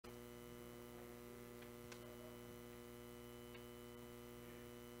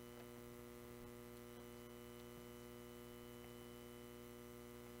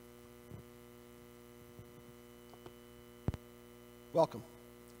Welcome.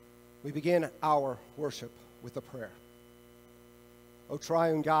 We begin our worship with a prayer. O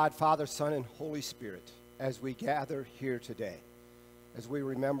triune God, Father, Son, and Holy Spirit, as we gather here today, as we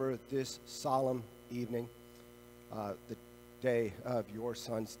remember this solemn evening, the day of your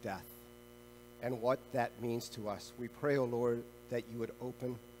Son's death, and what that means to us, we pray, O Lord, that you would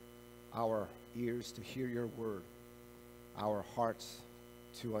open our ears to hear your word, our hearts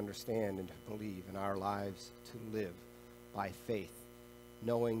to understand and to believe, and our lives to live by faith,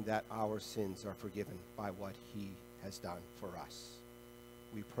 knowing that our sins are forgiven by what he has done for us.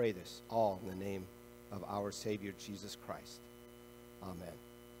 We pray this all in the name of our Savior, Jesus Christ. Amen.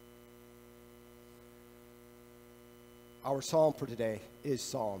 Our psalm for today is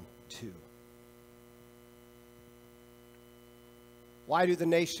Psalm 2. Why do the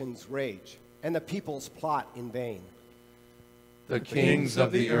nations rage and the peoples plot in vain? The kings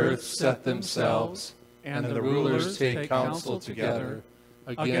of the earth set themselves, and the rulers take counsel together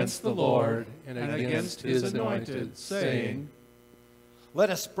against the Lord and against his anointed, saying,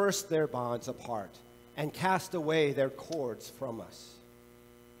 Let us burst their bonds apart and cast away their cords from us.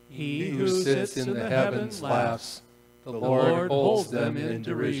 He who sits in the heavens laughs, the Lord holds them in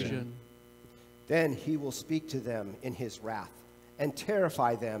derision. Then he will speak to them in his wrath and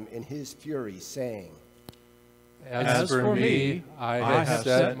terrify them in his fury, saying, As for me, I have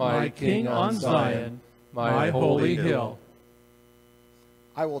set my king on Zion, my holy hill.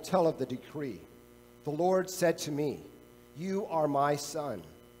 I will tell of the decree. The Lord said to me, You are my son.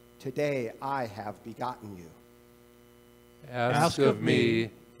 Today I have begotten you. Ask of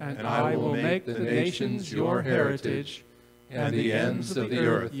me, and I will make the nations your heritage, and the ends of the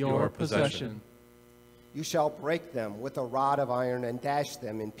earth your possession. You shall break them with a rod of iron and dash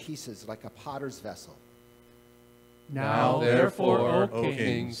them in pieces like a potter's vessel. Now therefore, O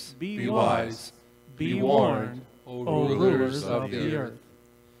kings, be wise, be warned, O rulers of the earth.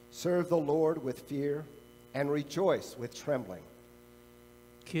 Serve the Lord with fear and rejoice with trembling.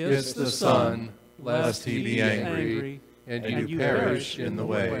 Kiss the Son, lest he be angry, and you perish in the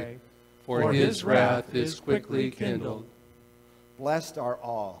way, for his wrath is quickly kindled. Blessed are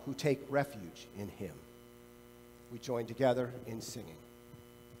all who take refuge in him. We join together in singing.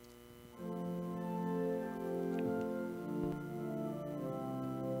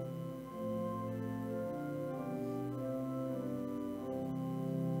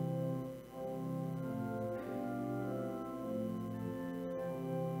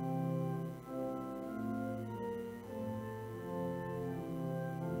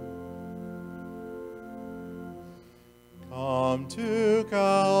 Come to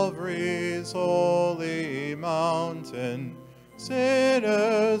Calvary's holy mountain,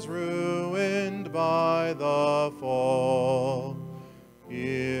 sinners ruined by the fall.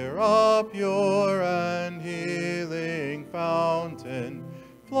 Here a pure and healing fountain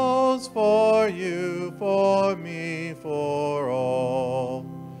flows for you, for me, for all.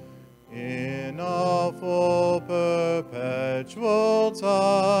 In a full perpetual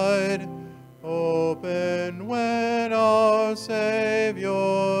tide, open when our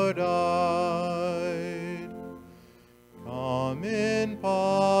Savior died. Come in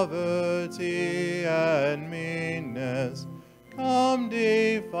poverty and meanness, come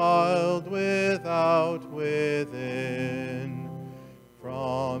defiled without, within.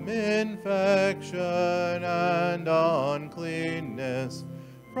 From infection and uncleanness,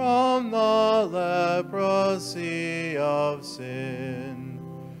 from the leprosy of sin.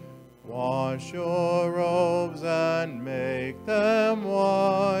 Wash your robes and make them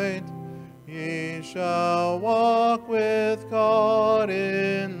white. Ye shall walk with God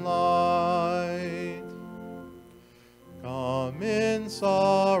in light. Come in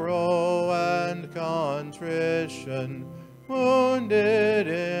sorrow and contrition, wounded,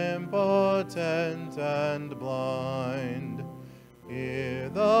 impotent, and blind. Hear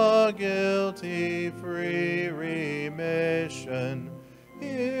the guilty free remission.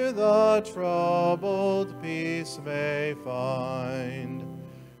 Here the troubled peace may find.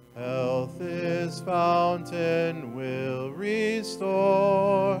 Health his fountain will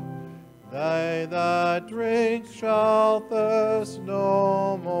restore. They that drink shall thirst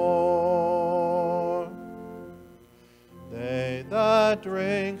no more. They that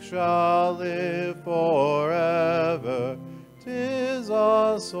drink shall live forever. 'Tis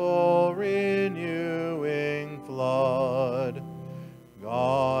a soul renewing flood.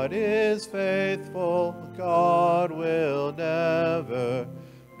 God is faithful, God will never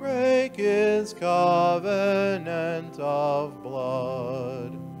break his covenant of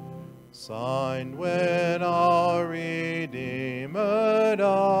blood. Signed when our Redeemer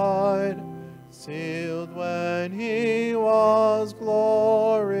died, sealed when he was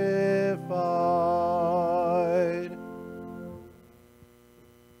glorified.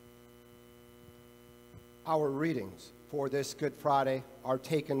 Our readings for this Good Friday are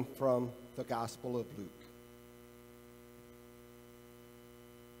taken from the Gospel of Luke.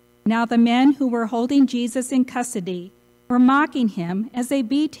 Now the men who were holding Jesus in custody were mocking him as they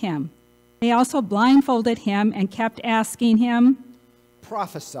beat him. They also blindfolded him and kept asking him,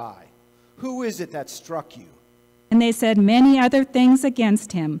 "Prophesy, who is it that struck you?" and they said many other things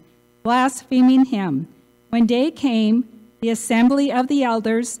against him, blaspheming him. When day came, the assembly of the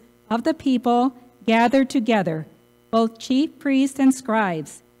elders of the people gathered together, both chief priests and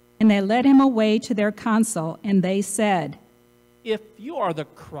scribes, and they led him away to their council, and they said, "If you are the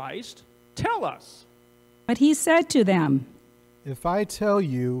Christ, tell us." But he said to them, "If I tell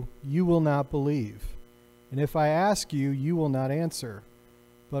you, you will not believe, and if I ask you, you will not answer.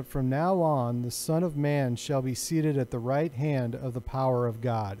 But from now on, the Son of Man shall be seated at the right hand of the power of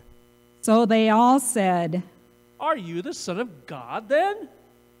God." So they all said, "Are you the Son of God then?"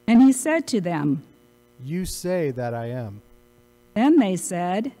 and he said to them, "You say that I am." Then they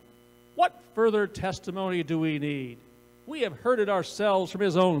said, "What further testimony do we need? We have heard it ourselves from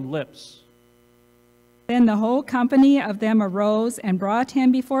his own lips." Then the whole company of them arose and brought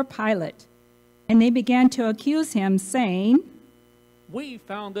him before Pilate. And they began to accuse him, saying, "We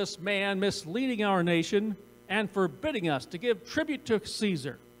found this man misleading our nation and forbidding us to give tribute to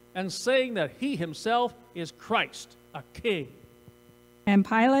Caesar, and saying that he himself is Christ, a king." And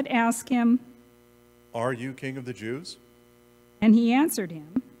Pilate asked him, Are you king of the Jews? and he answered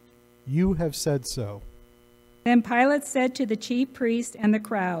him. You have said so. Then Pilate said to the chief priests and the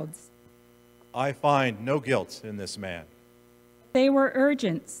crowds, I find no guilt in this man. they were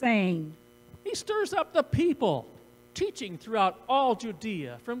urgent, saying, He stirs up the people, teaching throughout all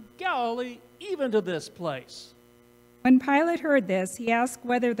Judea, from Galilee even to this place. When Pilate heard this, he asked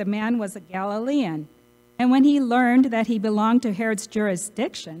whether the man was a Galilean. And when he learned that he belonged to Herod's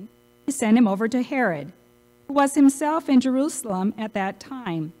jurisdiction, he sent him over to Herod, who was himself in Jerusalem at that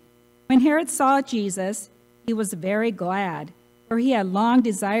time. When Herod saw Jesus, he was very glad, for he had long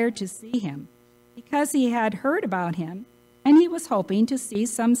desired to see him, because he had heard about him, and he was hoping to see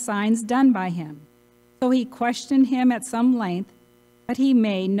some signs done by him. So he questioned him at some length, but he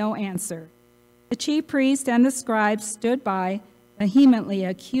made no answer. The chief priests and the scribes stood by, vehemently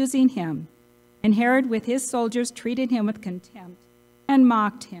accusing him. And Herod with his soldiers treated him with contempt and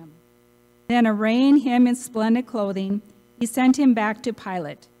mocked him. Then, arraying him in splendid clothing, he sent him back to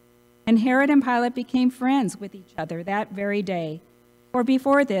Pilate. And Herod and Pilate became friends with each other that very day, for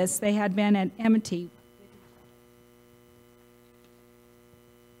before this they had been at enmity.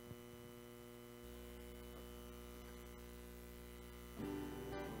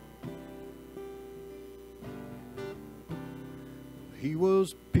 He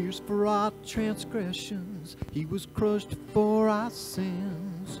was pierced for our transgressions, he was crushed for our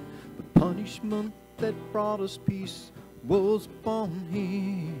sins. The punishment that brought us peace was upon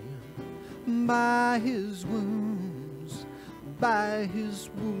him. By his wounds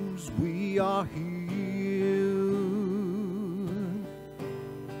we are healed.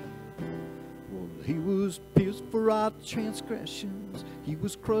 Well, he was pierced for our transgressions, he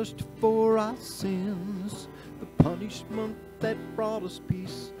was crushed for our sins. The punishment that brought us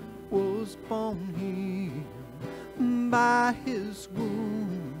peace was upon him. By his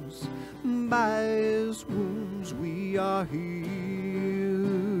wounds we are healed.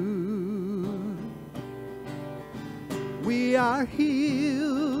 We are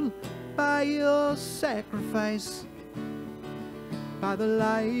healed by your sacrifice, by the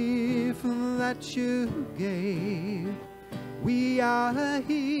life that you gave. We are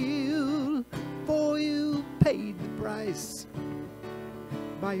healed, for you paid the price.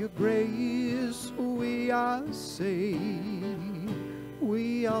 By your grace we are saved.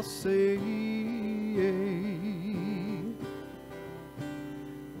 We are saved.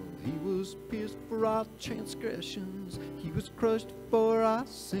 He was pierced for our transgressions, he was crushed for our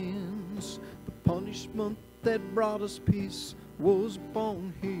sins. The punishment that brought us peace was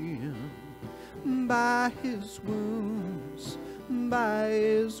upon him. By his wounds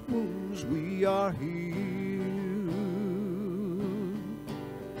we are healed.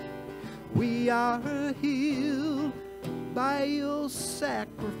 We are healed by your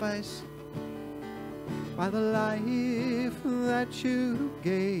sacrifice, by the life that you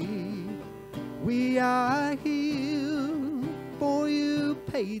gave. We are healed, for you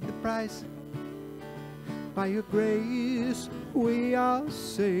paid the price. By your grace we are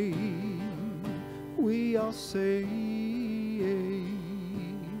saved. We are saved.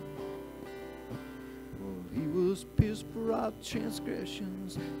 was pierced for our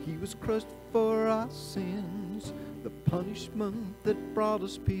transgressions. He was crushed for our sins. The punishment that brought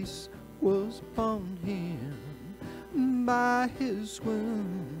us peace was upon him. By his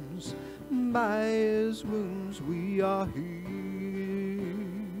wounds we are healed.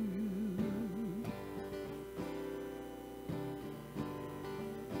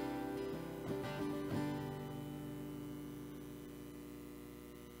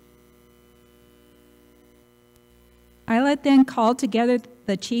 Pilate then called together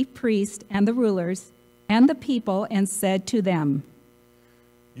the chief priests and the rulers and the people and said to them,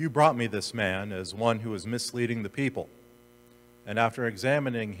 You brought me this man as one who is misleading the people. And after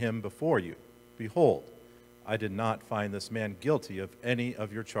examining him before you, behold, I did not find this man guilty of any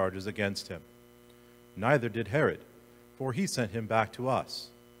of your charges against him. Neither did Herod, for he sent him back to us.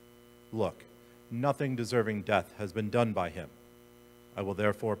 Look, nothing deserving death has been done by him. I will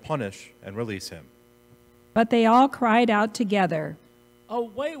therefore punish and release him. But they all cried out together,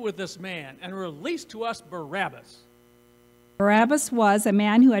 Away with this man, and release to us Barabbas. Barabbas was a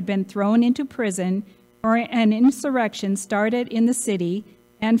man who had been thrown into prison for an insurrection started in the city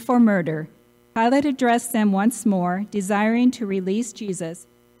and for murder. Pilate addressed them once more, desiring to release Jesus,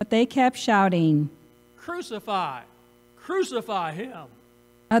 but they kept shouting, Crucify! Crucify him!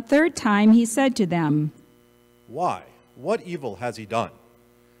 A third time he said to them, Why? What evil has he done?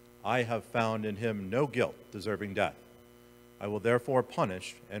 I have found in him no guilt deserving death. I will therefore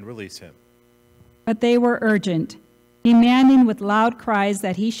punish and release him. But they were urgent, demanding with loud cries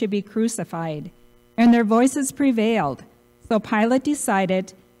that he should be crucified, and their voices prevailed. So Pilate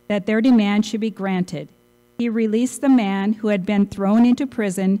decided that their demand should be granted. He released the man who had been thrown into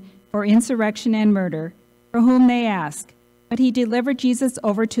prison for insurrection and murder, for whom they asked, but he delivered Jesus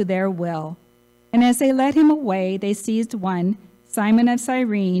over to their will. And as they led him away, they seized one, Simon of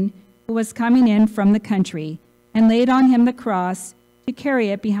Cyrene, who was coming in from the country, and laid on him the cross to carry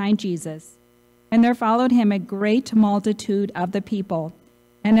it behind Jesus. And there followed him a great multitude of the people,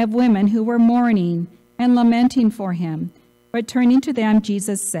 and of women who were mourning and lamenting for him. But turning to them,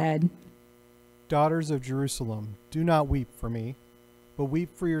 Jesus said, Daughters of Jerusalem, do not weep for me, but weep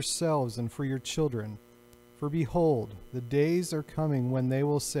for yourselves and for your children. For behold, the days are coming when they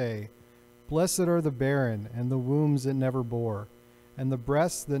will say, Blessed are the barren, and the wombs that never bore, and the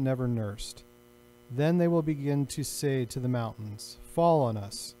breasts that never nursed. Then they will begin to say to the mountains, Fall on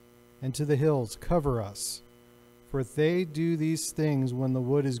us, and to the hills, Cover us. For if they do these things when the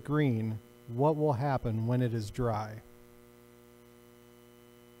wood is green, what will happen when it is dry?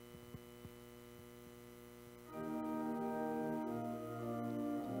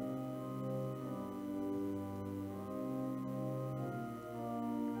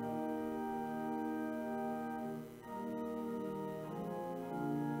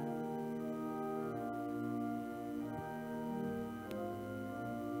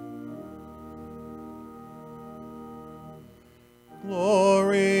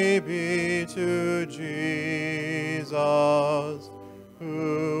 Glory be to Jesus,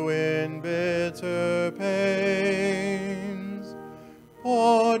 who in bitter pains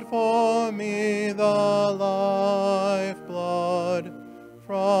poured for me the lifeblood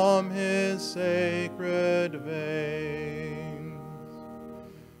from his sacred veins.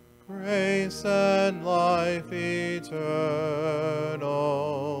 Grace and life eternal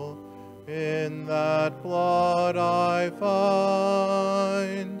in that blood I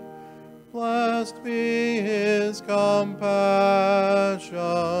find. Blessed be his compassion,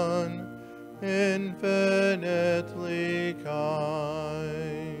 infinitely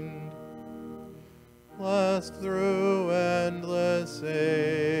kind. Blessed through endless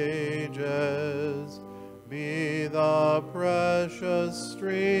ages be the precious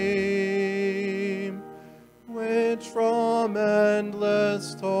stream, which from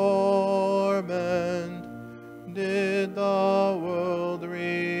endless torment did the world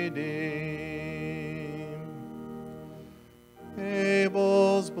redeem.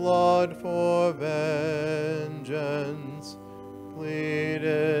 Abel's blood for vengeance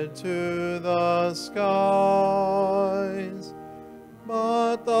pleaded to the skies,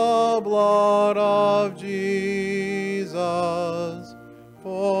 but the blood of Jesus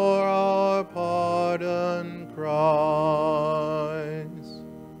for our pardon cries.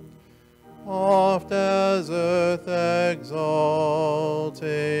 Oft as earth exalting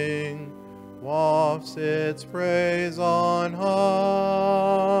wafts its praise on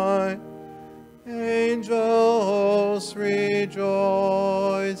high, angel hosts rejoicing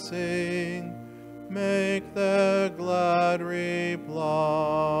make their glad reply.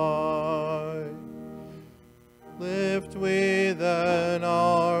 Lift we then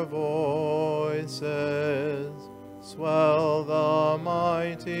our voices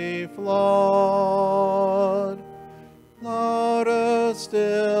mighty flood. Louder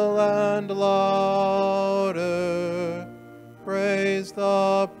still and louder, praise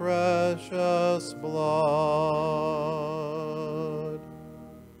the precious blood.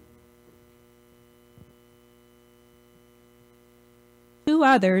 Two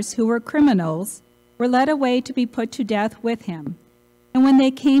others who were criminals were led away to be put to death with him. And when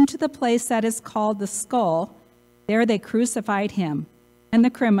they came to the place that is called the Skull, there they crucified him and the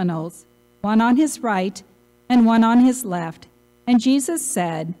criminals, one on his right and one on his left. And Jesus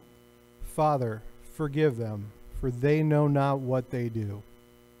said, Father, forgive them, for they know not what they do.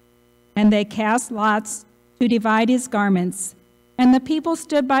 And they cast lots to divide his garments. And the people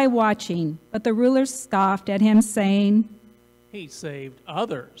stood by watching, but the rulers scoffed at him, saying, He saved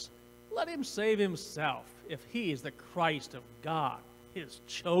others. Let him save himself, if he is the Christ of God, his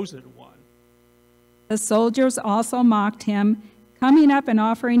chosen one. The soldiers also mocked him, coming up and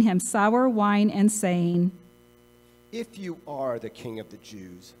offering him sour wine and saying, If you are the King of the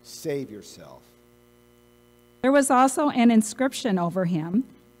Jews, save yourself. There was also an inscription over him,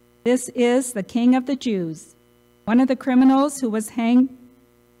 This is the King of the Jews. One of the criminals who was hanged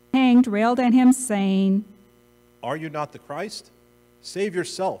railed at him, saying, Are you not the Christ? Save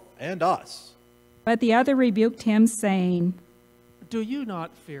yourself and us. But the other rebuked him, saying, Do you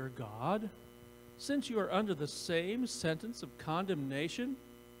not fear God, since you are under the same sentence of condemnation?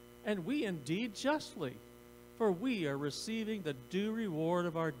 And we indeed justly, for we are receiving the due reward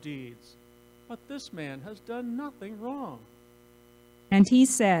of our deeds. But this man has done nothing wrong. And he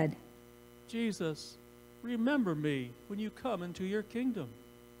said, Jesus, remember me when you come into your kingdom.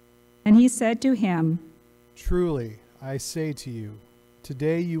 And he said to him, Truly, I say to you,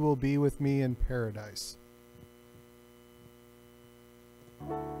 today you will be with me in paradise.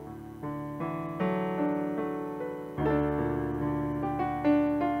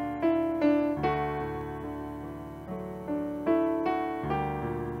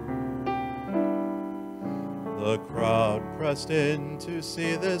 The crowd pressed in to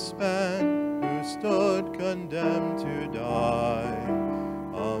see this man who stood condemned to die.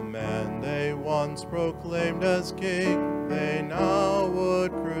 A man they once proclaimed as king, they now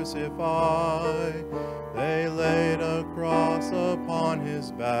would crucify. They laid a cross upon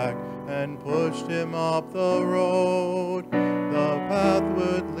his back and pushed him up the road. The path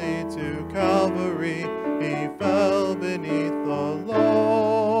would lead to Calvary, he fell beneath the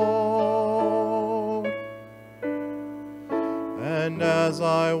load. And as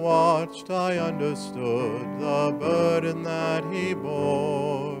I watched, I understood the burden that he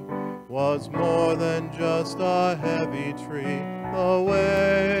bore was more than just a heavy tree. The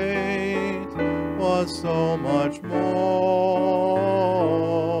weight was so much more.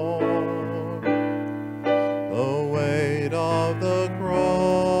 The weight of the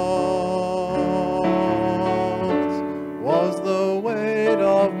cross was the weight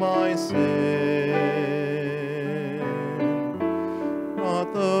of my sin,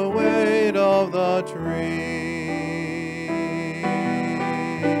 not the weight of the tree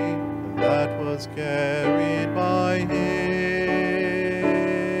that was carried by him,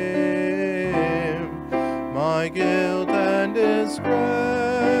 my guilt and disgrace,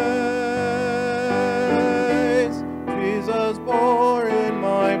 Jesus bore in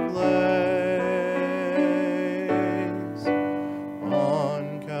my place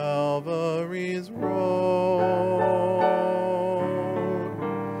on Calvary's road,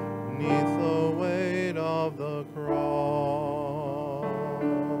 'neath the weight of the cross.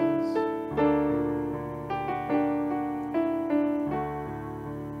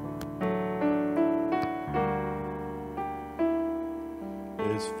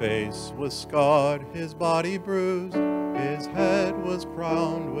 His face was scarred, his body bruised, his head was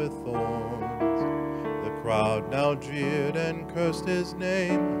crowned with thorns. The crowd now jeered and cursed his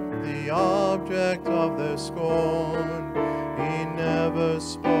name, the object of their scorn. He never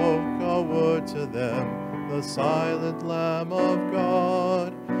spoke a word to them, the silent Lamb of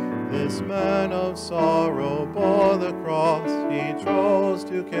God. This man of sorrow bore the cross he chose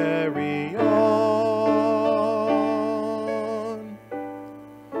to carry on.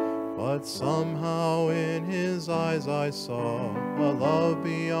 But somehow in his eyes I saw a love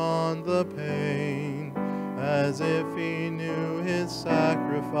beyond the pain, as if he knew his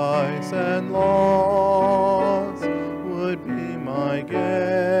sacrifice and loss would be my gain.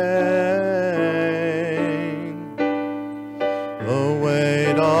 The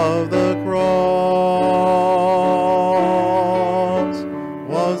weight of the cross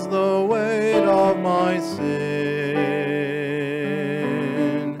was the weight of my sin,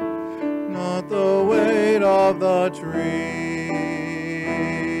 not the weight of the tree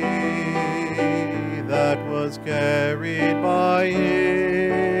was carried by him,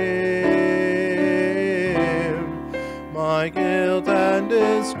 my guilt and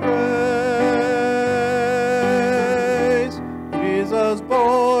disgrace, Jesus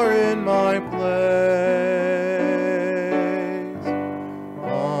bore in my place,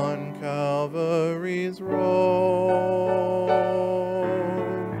 on Calvary's road,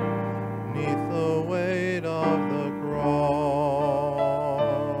 'neath the weight of the cross.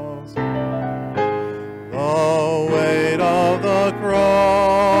 The weight of the cross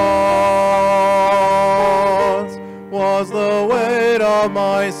was the weight of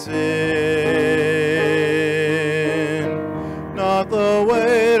my sin, not the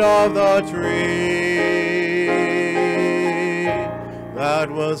weight of the tree that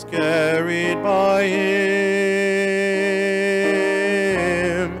was carried by him,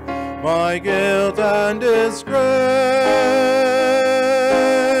 my guilt and disgrace,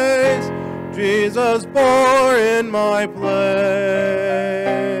 Jesus bore in my place,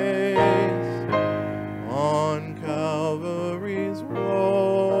 on Calvary's road,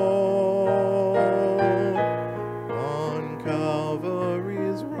 on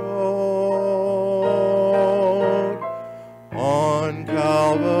Calvary's road, on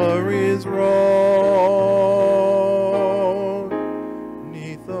Calvary's road,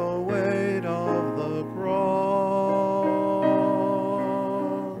 'neath the weight of the cross,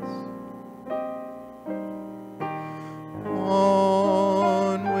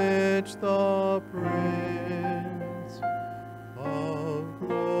 on which the Prince of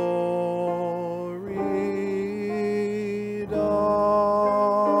Glory died.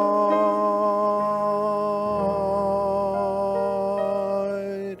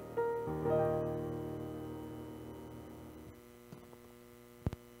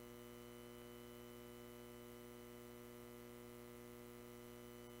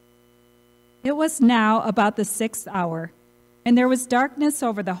 It was now about the 6th hour, and there was darkness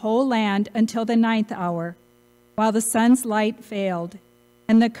over the whole land until the 9th hour, while the sun's light failed,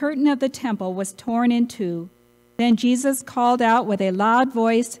 and the curtain of the temple was torn in two. Then Jesus called out with a loud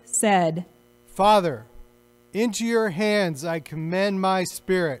voice, said, Father, into your hands I commend my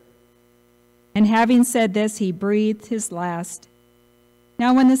spirit. And having said this, he breathed his last.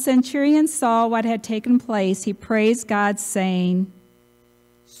 Now when the centurion saw what had taken place, he praised God, saying,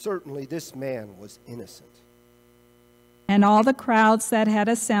 Certainly this man was innocent. And all the crowds that had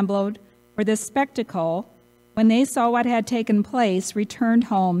assembled for this spectacle, when they saw what had taken place, returned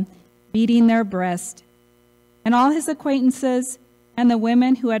home, beating their breast. And all his acquaintances and the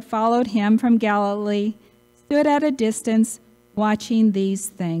women who had followed him from Galilee stood at a distance watching these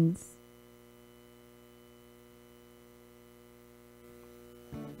things.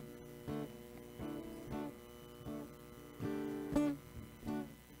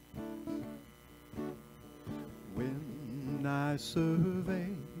 When I survey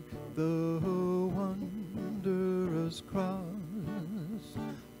the wondrous cross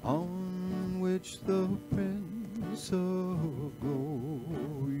on which the Prince of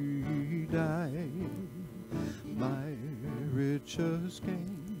Glory died, my richest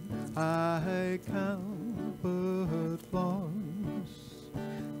gain I count but loss,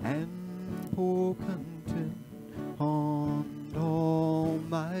 and pour content on all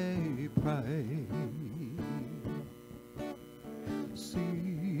my pride.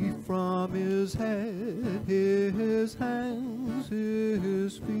 See from his head, his hands,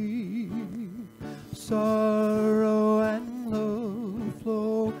 his feet, sorrow and love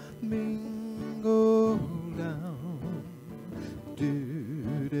flow mingle down.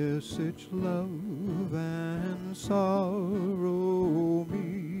 Did such love and sorrow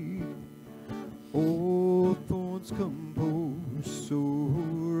meet? Oh, thorns compose so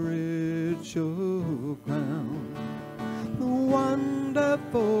rich a crown. The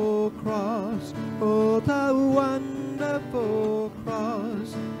wonderful cross, oh, the wonderful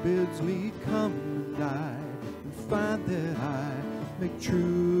cross bids me come and die and find that I may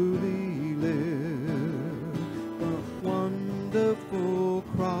truly live. The wonderful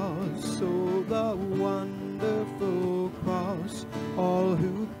cross, oh, the wonderful cross, all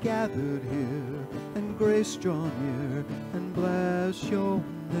who gathered here and grace draw near and bless your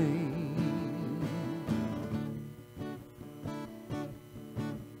name.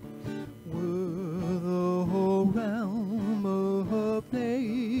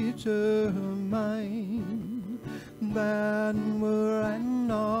 Mine, that were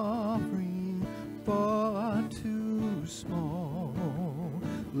an offering far too small.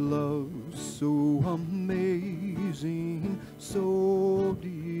 Love so amazing, so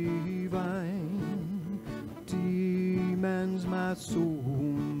divine, demands my soul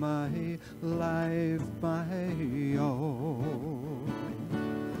my life my all.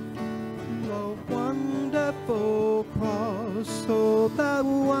 The wonderful cross, oh, the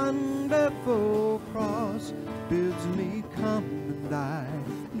wonderful cross bids me come and die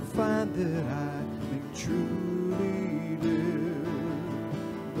and find that I may truly live.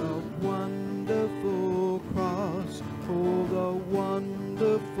 The wonderful cross, oh, the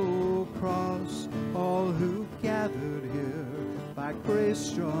wonderful cross, all who gathered here by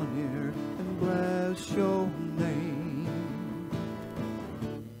grace draw near and bless your name.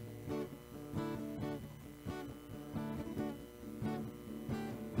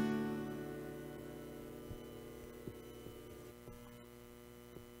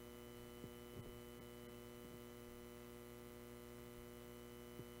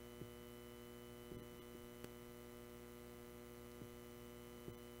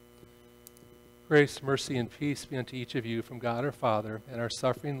 Grace, mercy, and peace be unto each of you from God our Father and our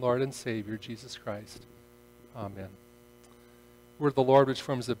suffering Lord and Savior, Jesus Christ. Amen. The word of the Lord, which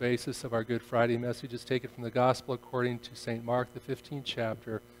forms the basis of our Good Friday message, is taken from the Gospel according to St. Mark, the 15th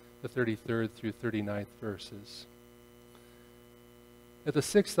chapter, the 33rd through 39th verses. At the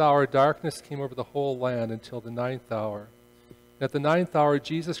 6th hour, darkness came over the whole land until the 9th hour. And at the 9th hour,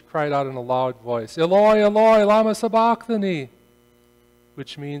 Jesus cried out in a loud voice, Eloi, Eloi, lama sabachthani,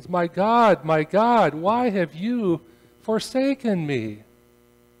 which means, my God, why have you forsaken me?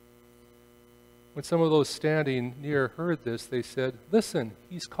 When some of those standing near heard this, they said, listen,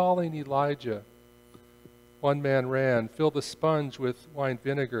 he's calling Elijah. One man ran, filled a sponge with wine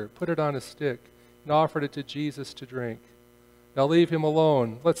vinegar, put it on a stick, and offered it to Jesus to drink. Now leave him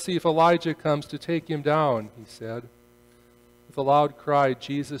alone. Let's see if Elijah comes to take him down, he said. With a loud cry,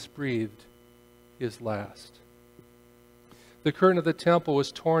 Jesus breathed his last. The curtain of the temple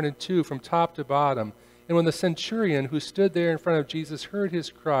was torn in two from top to bottom. And when the centurion who stood there in front of Jesus heard his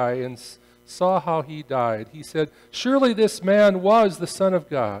cry and saw how he died, he said, surely this man was the Son of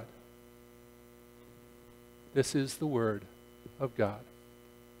God. This is the word of God.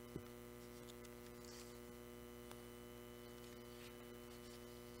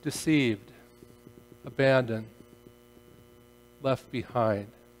 Deceived, abandoned, left behind,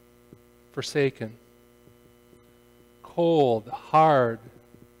 forsaken. Cold, hard,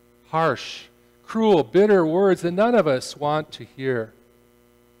 harsh, cruel, bitter words that none of us want to hear.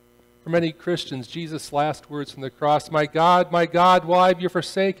 For many Christians, Jesus' last words from the cross, my God, why have you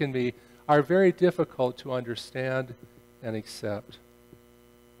forsaken me, are very difficult to understand and accept.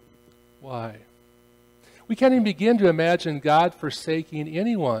 Why? We can't even begin to imagine God forsaking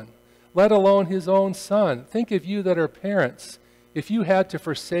anyone, let alone his own son. Think of you that are parents. If you had to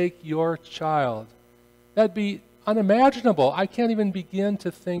forsake your child, that'd be unimaginable. I can't even begin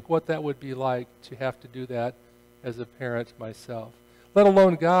to think what that would be like to have to do that as a parent myself. Let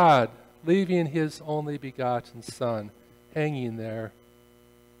alone God leaving his only begotten Son hanging there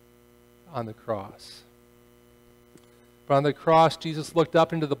on the cross. But on the cross, Jesus looked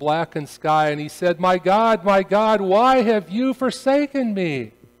up into the blackened sky and he said, my God, why have you forsaken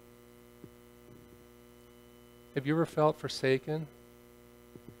me? Have you ever felt forsaken?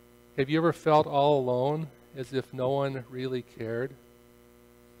 Have you ever felt all alone, as if no one really cared?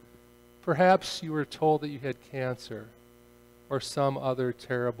 Perhaps you were told that you had cancer or some other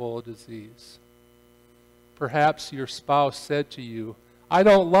terrible disease. Perhaps your spouse said to you, I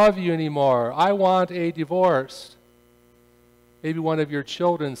don't love you anymore. I want a divorce. Maybe one of your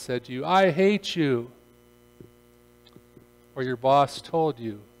children said to you, I hate you. Or your boss told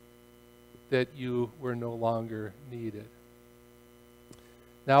you that you were no longer needed.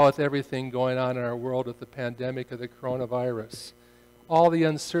 Now with everything going on in our world with the pandemic of the coronavirus, all the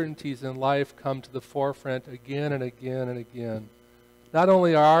uncertainties in life come to the forefront again and again and again. Not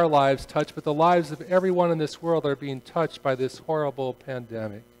only are our lives touched, but the lives of everyone in this world are being touched by this horrible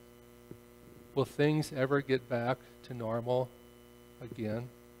pandemic. Will things ever get back to normal again?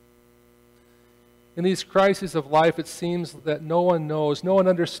 In these crises of life, it seems that no one knows, no one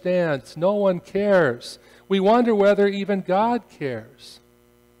understands, no one cares. We wonder whether even God cares.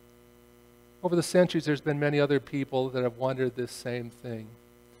 Over the centuries, there's been many other people that have wondered this same thing.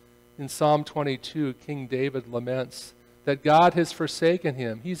 In Psalm 22, King David laments that God has forsaken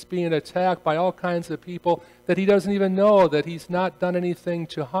him. He's being attacked by all kinds of people that he doesn't even know, that he's not done anything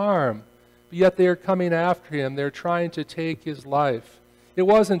to harm. But yet they are coming after him. They're trying to take his life. It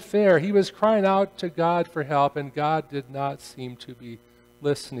wasn't fair. He was crying out to God for help, and God did not seem to be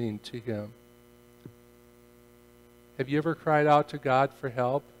listening to him. Have you ever cried out to God for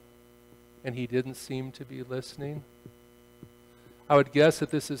help, and he didn't seem to be listening? I would guess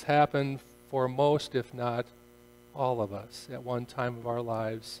that this has happened for most, if not all of us, at one time of our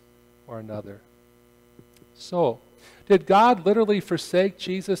lives or another. So, did God literally forsake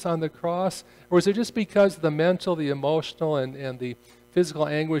Jesus on the cross? Or was it just because of the mental, the emotional, and the physical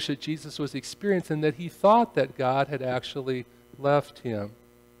anguish that Jesus was experiencing that he thought that God had actually left him?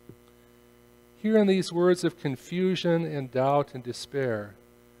 Here in these words of confusion and doubt and despair,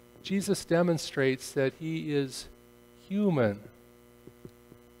 Jesus demonstrates that he is human.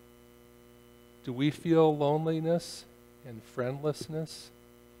 Do we feel loneliness and friendlessness?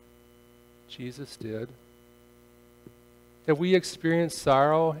 Jesus did. Have we experienced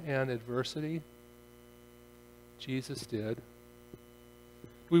sorrow and adversity? Jesus did. Do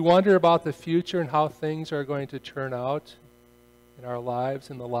we wonder about the future and how things are going to turn out in our lives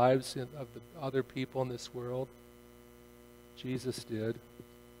and the lives of the other people in this world? Jesus did.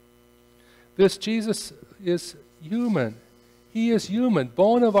 This Jesus is human. He is human,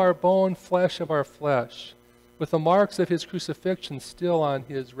 bone of our bone, flesh of our flesh, with the marks of his crucifixion still on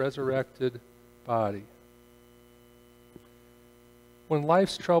his resurrected body. When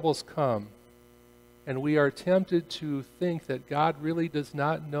life's troubles come, and we are tempted to think that God really does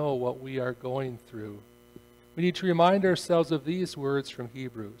not know what we are going through, we need to remind ourselves of these words from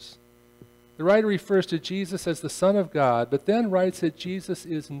Hebrews. The writer refers to Jesus as the Son of God, but then writes that Jesus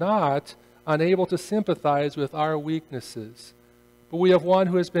is not unable to sympathize with our weaknesses. But we have one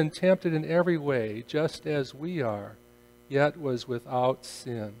who has been tempted in every way, just as we are, yet was without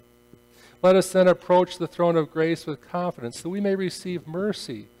sin. Let us then approach the throne of grace with confidence, so we may receive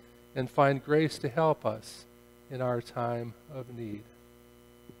mercy and find grace to help us in our time of need.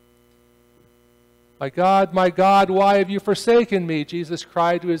 My God, why have you forsaken me? Jesus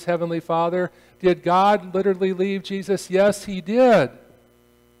cried to his heavenly Father. Did God literally leave Jesus? Yes, he did.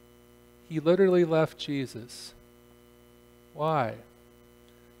 He literally left Jesus. Why?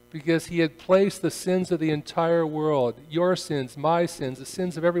 Because he had placed the sins of the entire world, your sins, my sins, the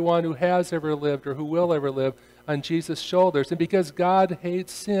sins of everyone who has ever lived or who will ever live, on Jesus' shoulders. And because God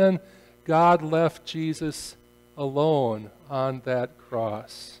hates sin, God left Jesus alone on that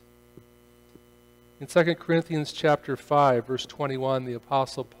cross. In 2 Corinthians chapter 5, verse 21, the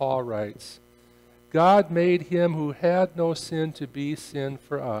Apostle Paul writes, God made him who had no sin to be sin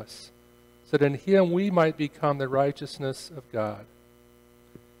for us, so that in him we might become the righteousness of God.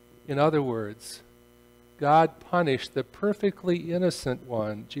 In other words, God punished the perfectly innocent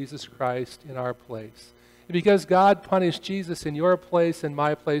one, Jesus Christ, in our place. And because God punished Jesus in your place and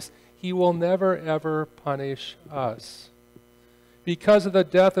my place, he will never, ever punish us. Because of the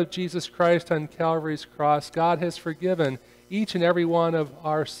death of Jesus Christ on Calvary's cross, God has forgiven each and every one of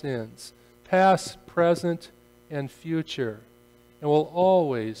our sins, past, present, and future, and will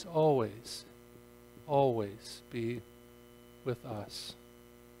always, always, always be with us.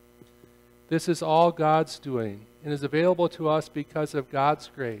 This is all God's doing and is available to us because of God's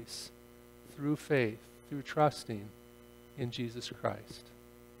grace, through faith, through trusting in Jesus Christ.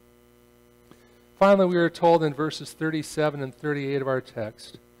 Finally, we are told in verses 37 and 38 of our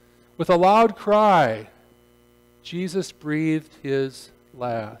text, with a loud cry, Jesus breathed his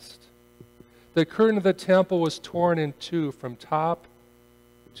last. The curtain of the temple was torn in two from top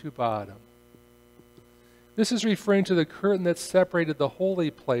to bottom. This is referring to the curtain that separated the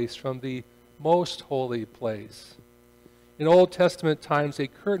holy place from the most holy place. In Old Testament times, a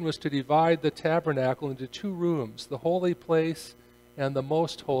curtain was to divide the tabernacle into two rooms, the holy place and the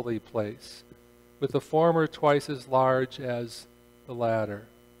most holy place, with the former twice as large as the latter.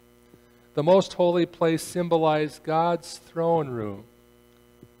 The most holy place symbolized God's throne room.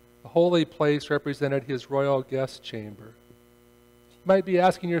 The holy place represented his royal guest chamber. You might be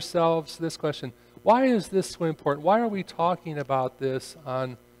asking yourselves this question, why is this so important? Why are we talking about this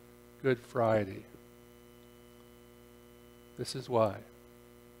on Good Friday? This is why.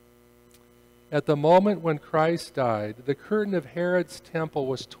 At the moment when Christ died, the curtain of Herod's temple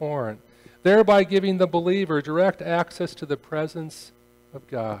was torn, thereby giving the believer direct access to the presence of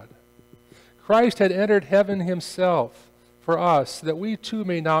God. Christ had entered heaven himself for us, that we too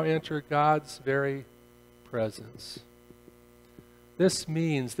may now enter God's very presence. This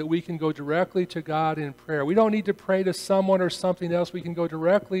means that we can go directly to God in prayer. We don't need to pray to someone or something else. We can go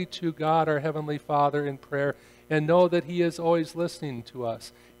directly to God, our Heavenly Father, in prayer and know that he is always listening to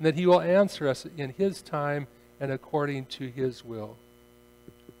us and that he will answer us in his time and according to his will.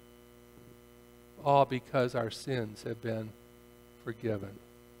 All because our sins have been forgiven.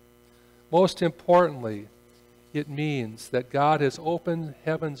 Most importantly, it means that God has opened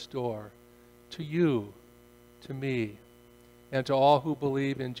heaven's door to you, to me, and to all who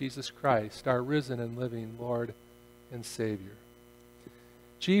believe in Jesus Christ, our risen and living Lord and Savior.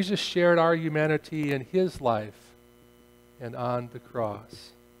 Jesus shared our humanity in his life and on the cross.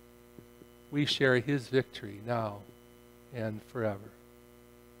 We share his victory now and forever.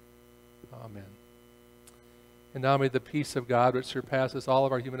 Amen. And now may the peace of God, which surpasses all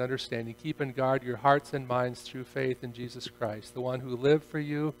of our human understanding, keep and guard your hearts and minds through faith in Jesus Christ, the one who lived for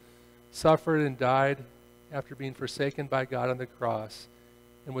you, suffered and died after being forsaken by God on the cross,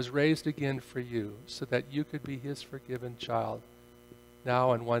 and was raised again for you, so that you could be his forgiven child,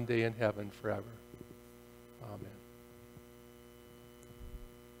 now and one day in heaven forever. Amen.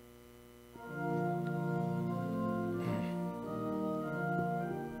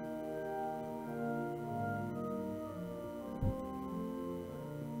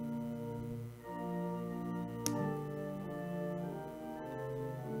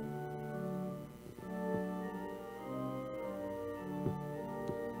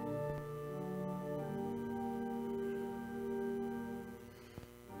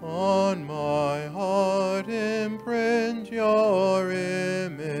 On my heart imprint your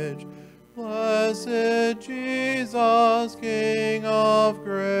image, blessed Jesus, King of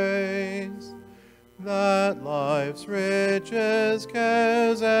grace, that life's riches,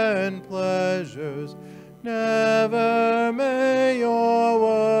 cares, and pleasures never may your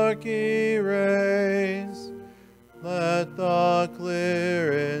work erase. Let the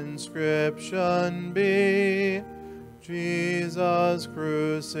clear inscription be, Jesus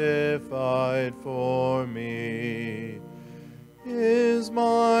crucified for me. Is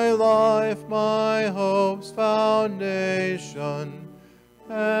my life my hope's foundation,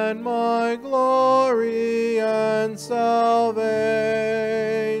 and my glory and salvation?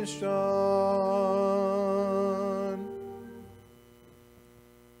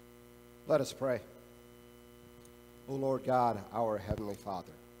 Let us pray. O Lord God, our Heavenly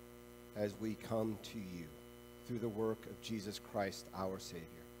Father, as we come to you through the work of Jesus Christ, our Savior,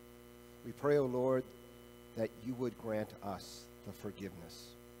 we pray, O Lord, that you would grant us the forgiveness,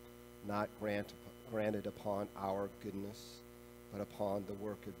 not granted upon our goodness, but upon the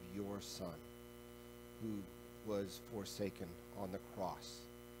work of your Son, who was forsaken on the cross,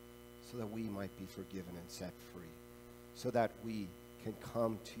 so that we might be forgiven and set free, so that we can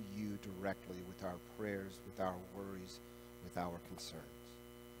come to you directly with our prayers, with our worries, with our concerns.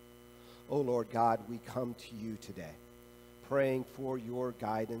 O Lord God, we come to you today, praying for your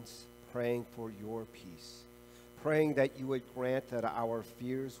guidance, praying for your peace, praying that you would grant that our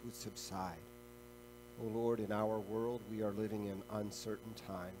fears would subside. O Lord, in our world we are living in uncertain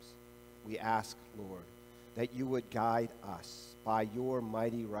times. We ask, Lord, that you would guide us by your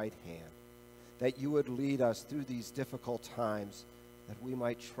mighty right hand, that you would lead us through these difficult times, that we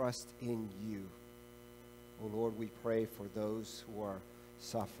might trust in you. O Lord, we pray for those who are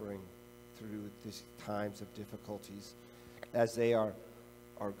suffering through these times of difficulties, as they are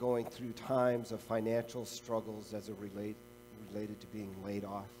going through times of financial struggles as it related to being laid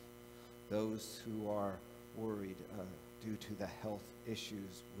off, those who are worried due to the health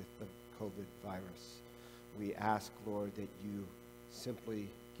issues with the COVID virus. We ask, Lord, that you simply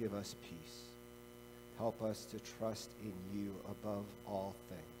give us peace. Help us to trust in you above all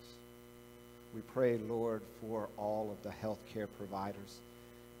things. We pray, Lord, for all of the healthcare providers.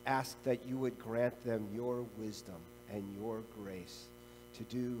 Ask that you would grant them your wisdom and your grace to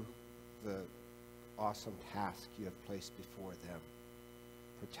do the awesome task you have placed before them.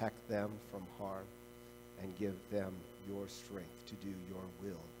 Protect them from harm and give them your strength to do your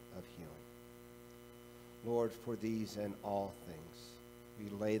will of healing. Lord, for these and all things, we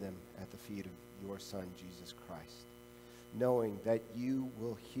lay them at the feet of your Son, Jesus Christ, knowing that you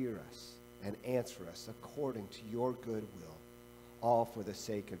will hear us and answer us according to your good will, all for the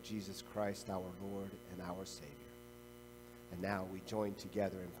sake of Jesus Christ, our Lord and our Savior. And now we join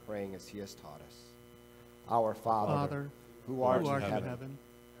together in praying as he has taught us. Our Father, who art in heaven,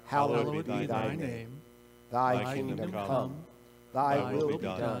 hallowed be thy name. Thy kingdom come, thy will be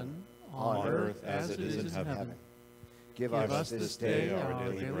done, on earth as it is in heaven. Give us this day our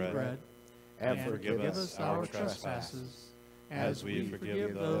daily bread, and forgive us our trespasses, as we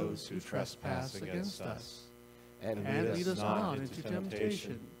forgive those who trespass against us. And lead us not into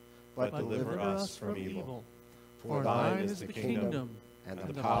temptation, but deliver us from evil. For thine is the kingdom, and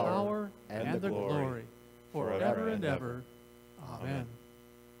the power, and the glory, forever and ever. Amen.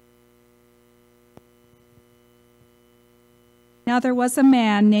 Now there was a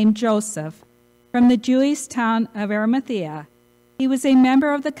man named Joseph from the Jewish town of Arimathea. He was a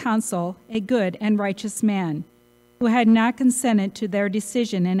member of the council, a good and righteous man, who had not consented to their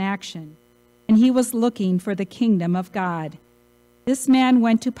decision and action, and he was looking for the kingdom of God. This man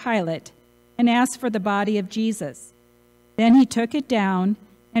went to Pilate and asked for the body of Jesus. Then he took it down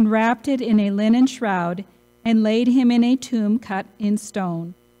and wrapped it in a linen shroud and laid him in a tomb cut in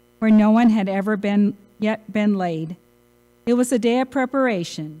stone, where no one had ever yet been laid. It was a day of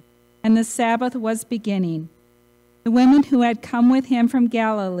preparation, and the Sabbath was beginning. The women who had come with him from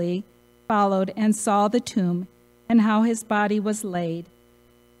Galilee followed and saw the tomb and how his body was laid.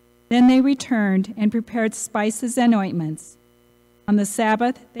 Then they returned and prepared spices and ointments. On the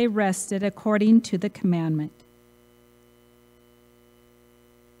Sabbath they rested according to the commandment.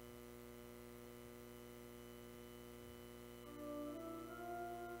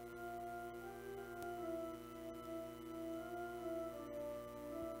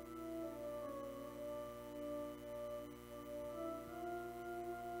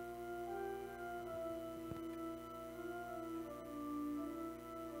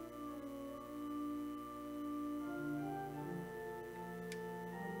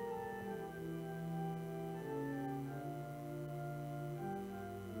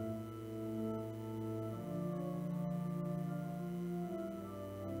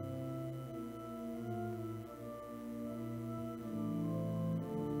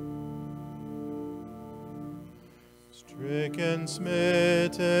 Stricken,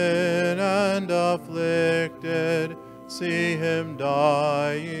 smitten, and afflicted, see him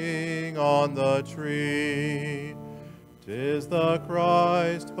dying on the tree. 'Tis the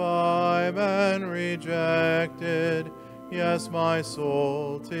Christ by men rejected, yes, my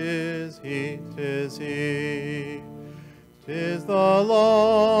soul, 'tis he, 'tis he. 'Tis the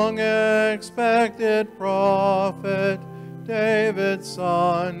long-expected prophet, David's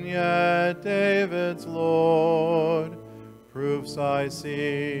son, yet David's Lord. Proofs I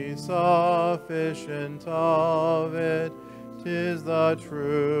see sufficient of it, 'tis the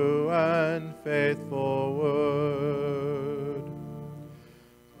true and faithful word.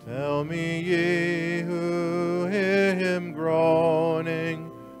 Tell me, ye who hear him groaning,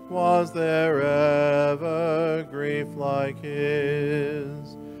 was there ever grief like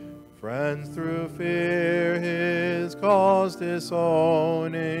his? Friends through fear his cause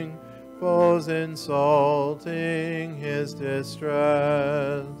disowning, foes insulting his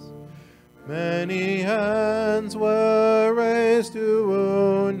distress. Many hands were raised to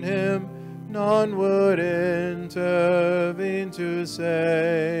wound him, none would intervene to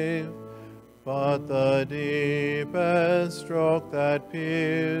save. But the deepest stroke that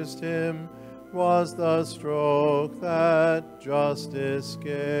pierced him was the stroke that justice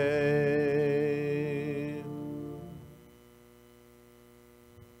gave.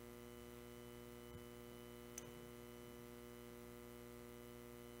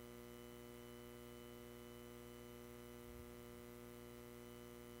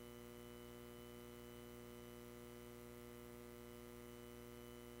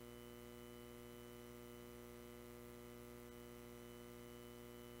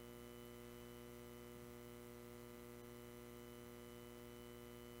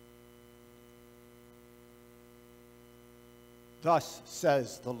 Thus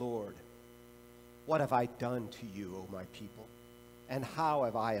says the Lord, what have I done to you, O my people? And how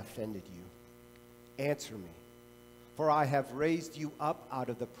have I offended you? Answer me, for I have raised you up out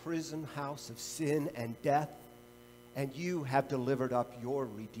of the prison house of sin and death, and you have delivered up your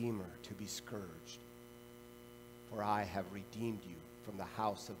Redeemer to be scourged. For I have redeemed you from the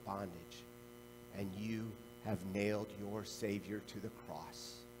house of bondage, and you have nailed your Savior to the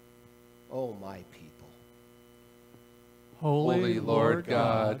cross. O my people, Holy Lord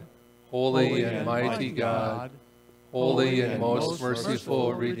God, holy and mighty God, holy and most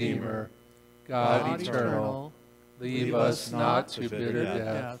merciful Redeemer, God eternal, leave us not to bitter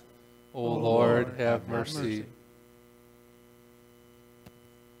death. O Lord, have mercy.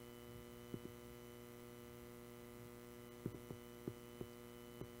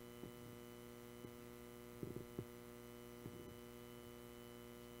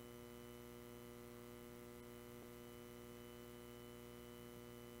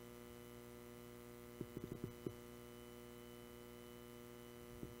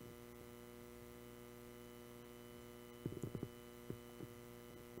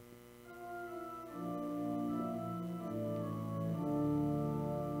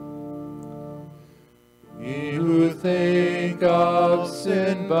 Think of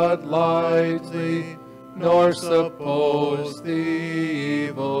sin but lightly, nor suppose the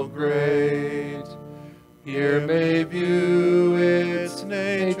evil great. Here may view its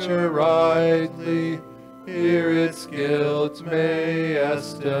nature rightly, here its guilt may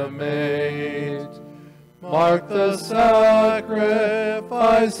estimate. Mark the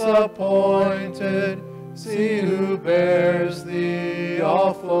sacrifice appointed, see who bears the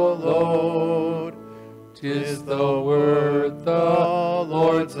awful load. 'Tis the word, the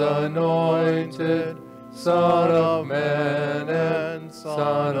Lord's anointed, Son of man and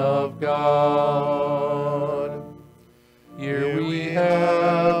Son of God. Here we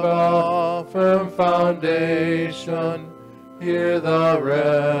have a firm foundation, here the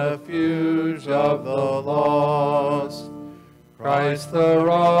refuge of the lost. Christ the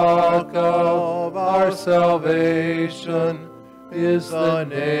rock of our salvation is the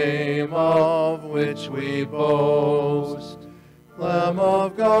name of which we boast. Lamb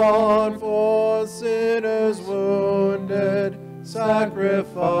of God, for sinners wounded,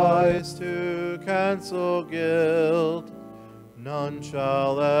 sacrificed to cancel guilt. None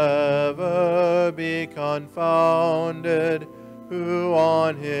shall ever be confounded, who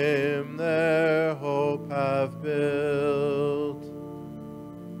on him their hope have built.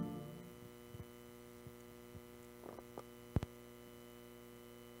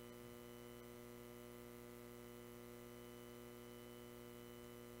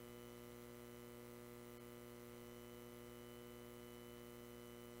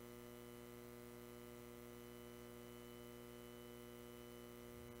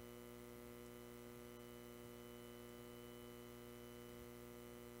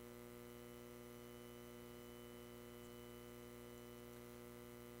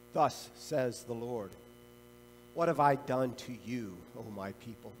 Thus says the Lord, what have I done to you, O my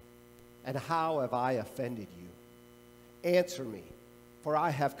people? And how have I offended you? Answer me, for I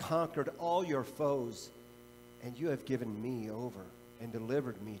have conquered all your foes, and you have given me over and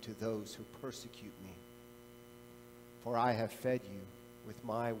delivered me to those who persecute me. For I have fed you with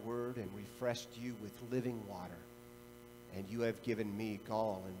my word and refreshed you with living water, and you have given me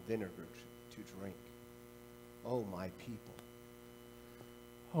gall and vinegar to drink, O my people.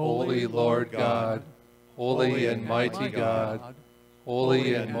 Holy Lord God, holy and mighty God,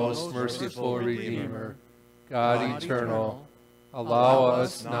 holy and most merciful Redeemer, God eternal, allow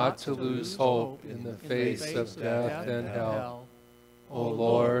us not to lose hope in the face of death and hell. O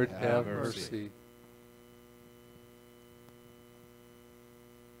Lord, have mercy.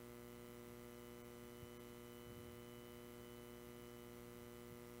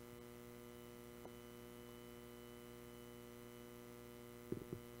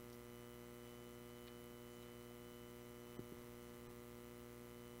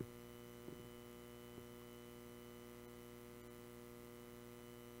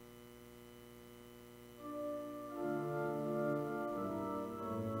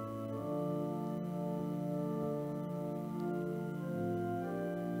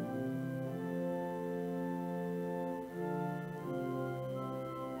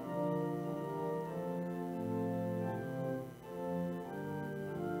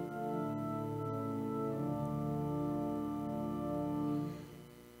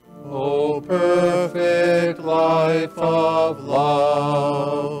 O perfect life of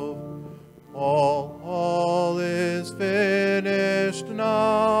love, all is finished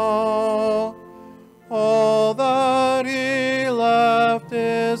now. All that he left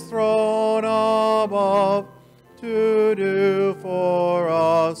is throne above to do for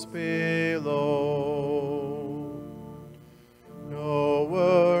us below. No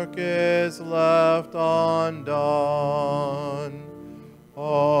work is left undone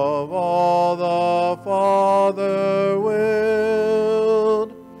of all the Father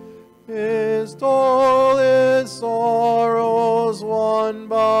willed. His toil, his sorrows, one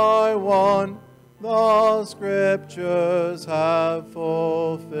by one, the Scriptures have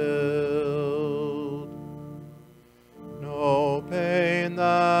fulfilled. No pain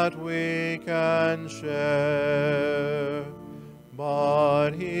that we can share,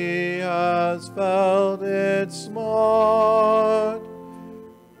 but he has felt its smart.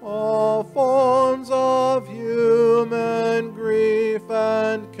 All forms of human grief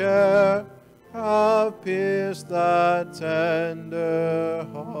and care have pierced that tender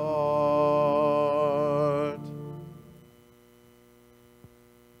heart.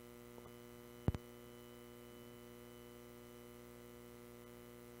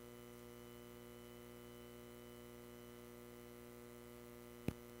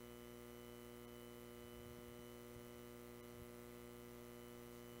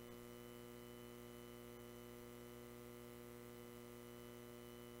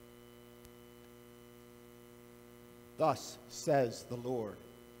 Thus says the Lord,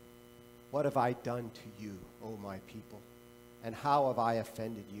 what have I done to you, O my people? And how have I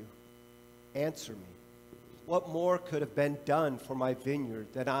offended you? Answer me. What more could have been done for my vineyard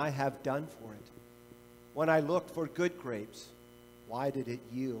than I have done for it? When I looked for good grapes, why did it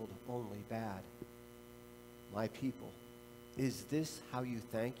yield only bad? My people, is this how you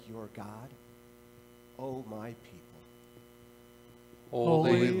thank your God? O my people.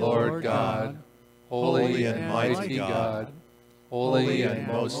 Holy Lord God, Holy and mighty God, holy and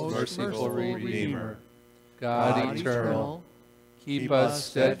most merciful Redeemer, God eternal, keep us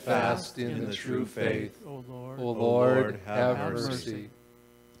steadfast in the true faith. O O Lord, have mercy.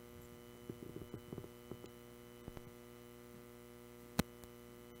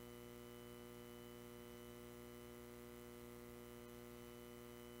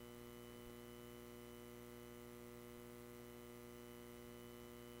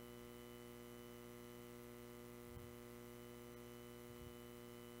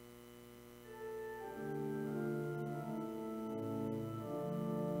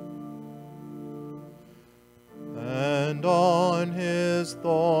 And on his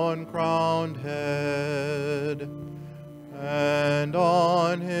thorn-crowned head, and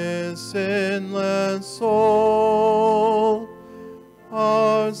on his sinless soul,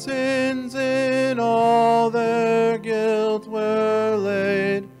 our sins in all their guilt were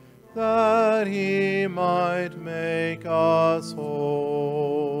laid, that he might make us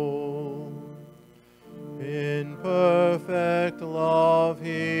whole. In perfect love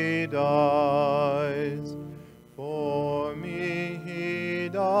he dies. For me, he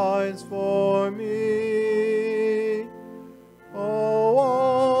dies for me. Oh,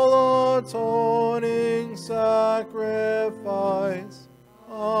 all atoning sacrifice,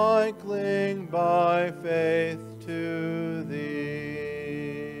 I cling by faith